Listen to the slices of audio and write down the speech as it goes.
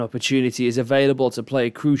Opportunity is available to play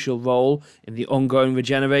a crucial role in the ongoing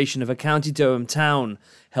regeneration of a County Durham town,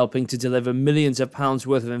 helping to deliver millions of pounds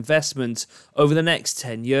worth of investment over the next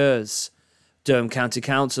 10 years. Durham County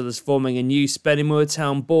Council is forming a new Spennymoor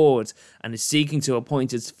Town Board and is seeking to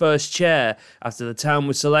appoint its first chair after the town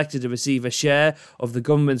was selected to receive a share of the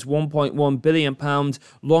government's £1.1 billion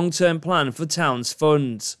long-term plan for towns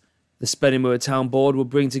funds. The Spennymoor Town Board will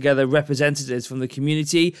bring together representatives from the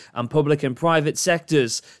community and public and private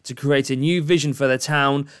sectors to create a new vision for the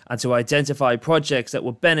town and to identify projects that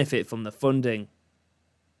will benefit from the funding.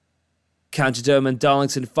 County Durham and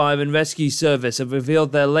Darlington Fire and Rescue Service have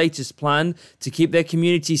revealed their latest plan to keep their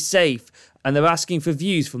community safe, and they're asking for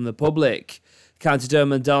views from the public. County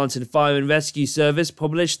Durham and Darlington Fire and Rescue Service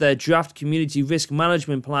published their draft community risk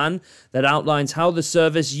management plan that outlines how the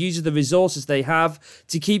service uses the resources they have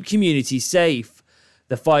to keep communities safe.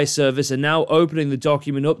 The fire service are now opening the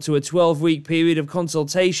document up to a 12-week period of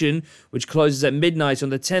consultation, which closes at midnight on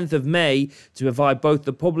the 10th of May, to provide both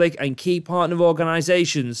the public and key partner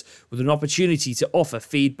organisations with an opportunity to offer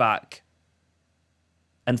feedback.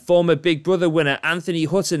 And former Big Brother winner Anthony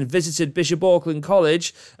Hutton visited Bishop Auckland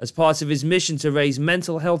College as part of his mission to raise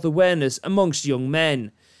mental health awareness amongst young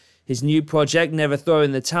men. His new project, Never Throw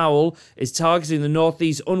in the Towel, is targeting the North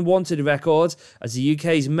East's unwanted record as the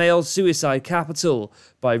UK's male suicide capital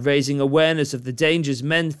by raising awareness of the dangers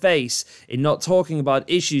men face in not talking about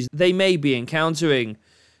issues they may be encountering.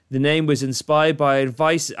 The name was inspired by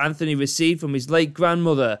advice Anthony received from his late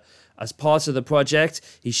grandmother. As part of the project,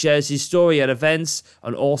 he shares his story at events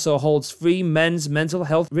and also holds free men's mental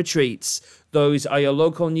health retreats. Those are your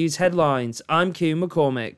local news headlines. I'm Kieran McCormick.